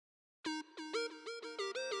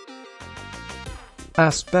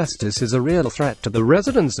Asbestos is a real threat to the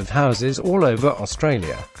residents of houses all over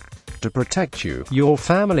Australia. To protect you, your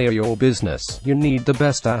family or your business, you need the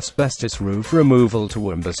best asbestos roof removal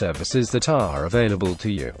Toowoomba services that are available to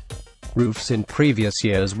you. Roofs in previous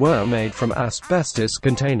years were made from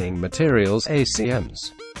asbestos-containing materials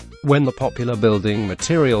ACMs. When the popular building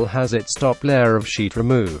material has its top layer of sheet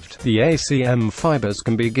removed, the ACM fibers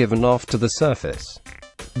can be given off to the surface.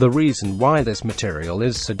 The reason why this material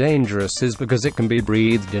is so dangerous is because it can be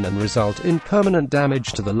breathed in and result in permanent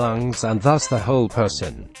damage to the lungs and thus the whole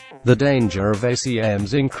person. The danger of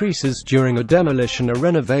ACMs increases during a demolition or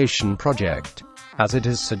renovation project. As it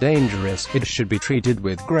is so dangerous, it should be treated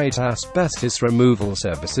with great asbestos removal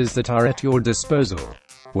services that are at your disposal.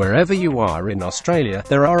 Wherever you are in Australia,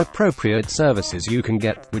 there are appropriate services you can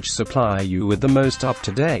get, which supply you with the most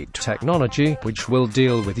up-to-date technology, which will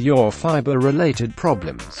deal with your fiber-related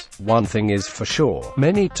problems. One thing is for sure,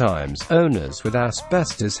 many times, owners with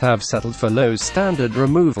asbestos have settled for low-standard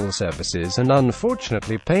removal services and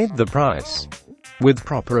unfortunately paid the price. With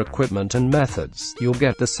proper equipment and methods, you'll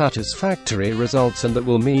get the satisfactory results, and that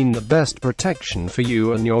will mean the best protection for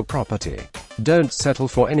you and your property. Don't settle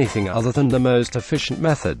for anything other than the most efficient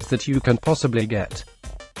method that you can possibly get.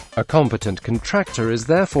 A competent contractor is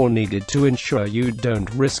therefore needed to ensure you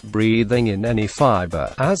don't risk breathing in any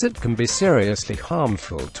fiber, as it can be seriously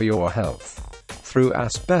harmful to your health. Through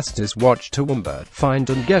Asbestos Watch Toowoomba, find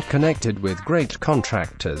and get connected with great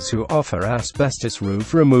contractors who offer asbestos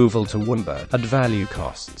roof removal Toowoomba at value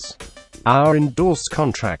costs. Our endorsed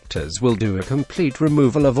contractors will do a complete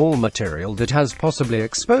removal of all material that has possibly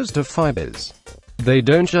exposed to fibers. They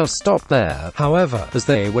don't just stop there, however, as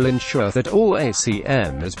they will ensure that all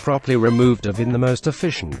ACM is properly removed in the most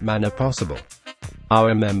efficient manner possible.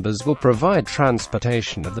 Our members will provide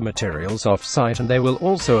transportation of the materials off-site, and they will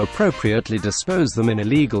also appropriately dispose them in a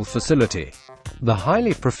legal facility. The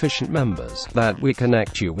highly proficient members that we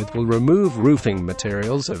connect you with will remove roofing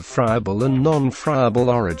materials of friable and non-friable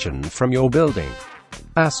origin from your building.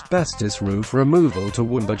 Asbestos roof removal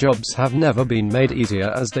Toowoomba jobs have never been made easier,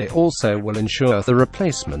 as they also will ensure the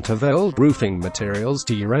replacement of old roofing materials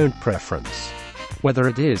to your own preference. Whether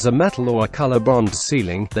it is a metal or a color bond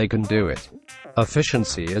ceiling, they can do it.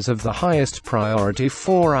 Efficiency is of the highest priority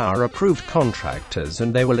for our approved contractors,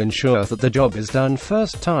 and they will ensure that the job is done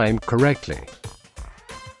first time correctly.